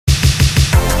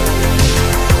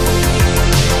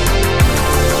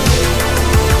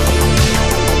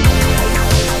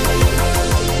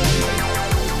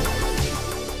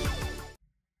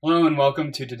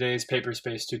welcome to today's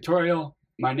Paperspace tutorial.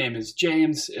 My name is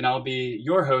James, and I'll be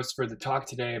your host for the talk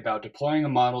today about deploying a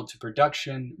model to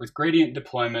production with gradient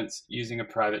deployments using a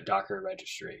private Docker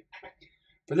registry.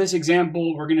 For this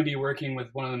example, we're going to be working with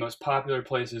one of the most popular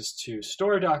places to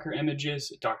store Docker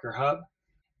images, Docker Hub.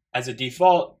 As a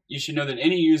default, you should know that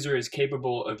any user is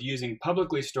capable of using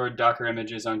publicly stored Docker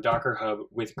images on Docker Hub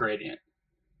with gradient.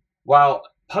 While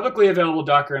publicly available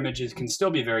Docker images can still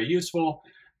be very useful,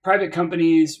 private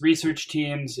companies, research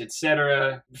teams,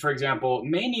 etc., for example,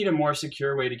 may need a more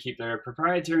secure way to keep their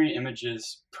proprietary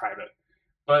images private,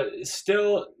 but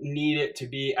still need it to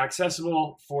be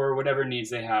accessible for whatever needs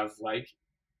they have, like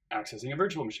accessing a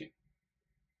virtual machine.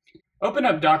 Open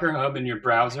up Docker Hub in your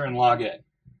browser and log in.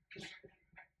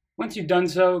 Once you've done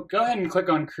so, go ahead and click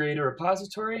on Create a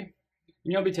Repository,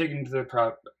 and you'll be taken to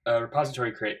the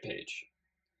repository create page.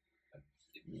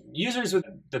 Users with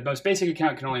the most basic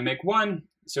account can only make one,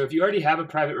 so if you already have a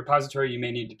private repository, you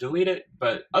may need to delete it,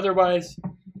 but otherwise,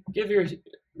 give your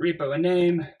repo a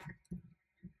name,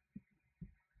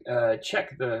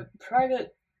 check the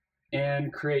private,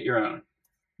 and create your own.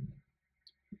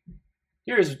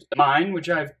 Here's mine, which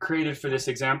I've created for this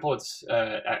example. It's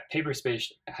at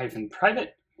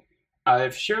Paperspace-private.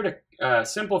 I've shared a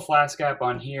simple Flask app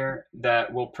on here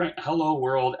that will print hello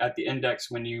world at the index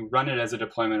when you run it as a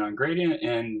deployment on Gradient,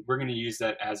 and we're going to use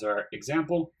that as our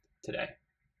example today.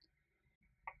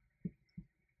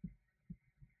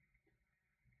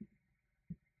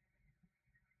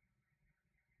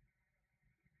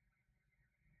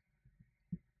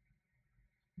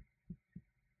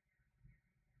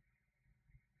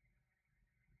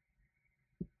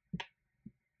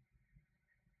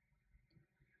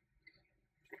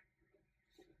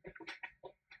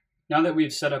 Now that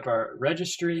we've set up our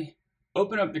registry,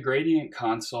 open up the Gradient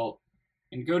console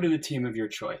and go to the team of your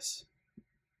choice.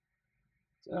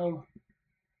 So,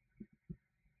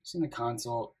 it's in the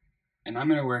console, and I'm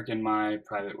going to work in my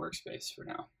private workspace for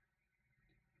now.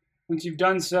 Once you've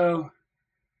done so,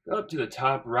 go up to the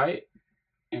top right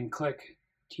and click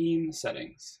Team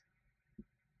Settings.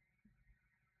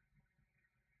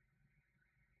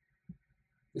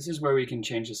 This is where we can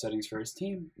change the settings for his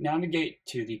team. Navigate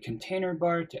to the container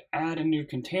bar to add a new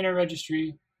container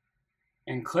registry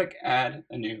and click Add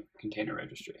a new container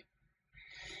registry.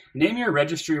 Name your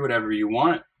registry whatever you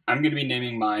want. I'm going to be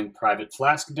naming mine Private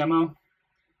Flask Demo.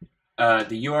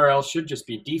 The URL should just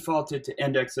be defaulted to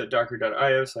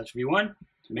index.docker.io/v1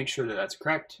 to make sure that that's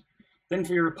correct. Then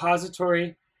for your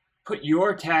repository, put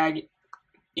your tag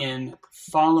in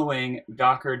following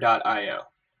docker.io.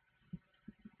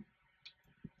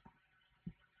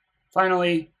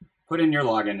 Finally, put in your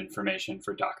login information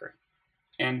for Docker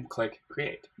and click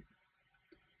Create.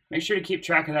 Make sure to keep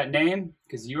track of that name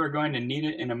because you are going to need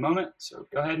it in a moment, so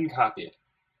go ahead and copy it.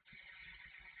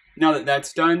 Now that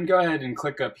that's done, go ahead and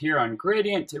click up here on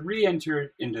Gradient to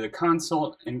re-enter into the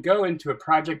console and go into a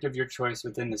project of your choice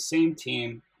within the same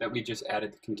team that we just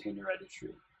added the container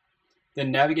registry.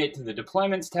 Then navigate to the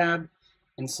Deployments tab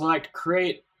and select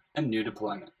Create a New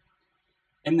Deployment.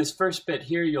 In this first bit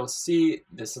here, you'll see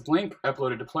this link,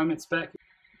 Upload a Deployment Spec.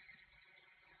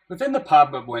 Within the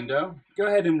pop-up window, go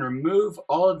ahead and remove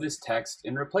all of this text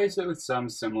and replace it with some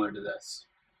similar to this.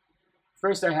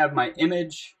 First, I have my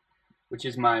image, which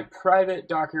is my private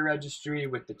Docker registry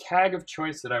with the tag of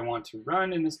choice that I want to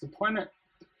run in this deployment.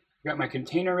 I've got my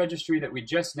container registry that we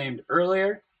just named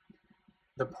earlier,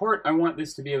 the port I want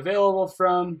this to be available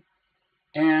from,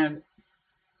 and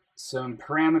some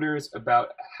parameters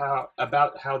about how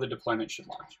the deployment should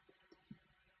launch.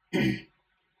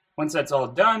 Once that's all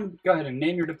done, go ahead and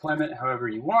name your deployment however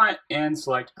you want and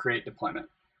select Create Deployment.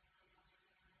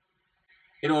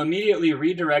 It'll immediately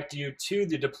redirect you to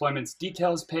the deployment's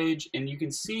details page, and you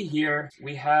can see here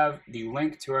we have the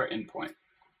link to our endpoint.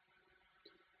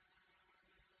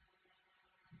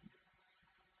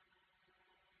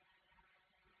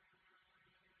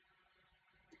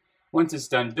 Once it's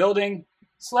done building,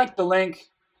 select the link,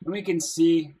 and we can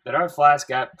see that our Flask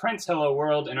app prints Hello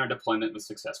World and our deployment was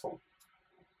successful.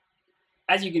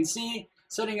 As you can see,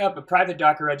 setting up a private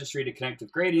Docker registry to connect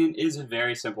with Gradient is a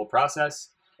very simple process,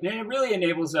 and it really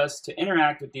enables us to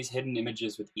interact with these hidden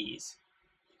images with ease.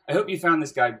 I hope you found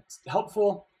this guide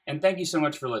helpful, and thank you so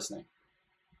much for listening.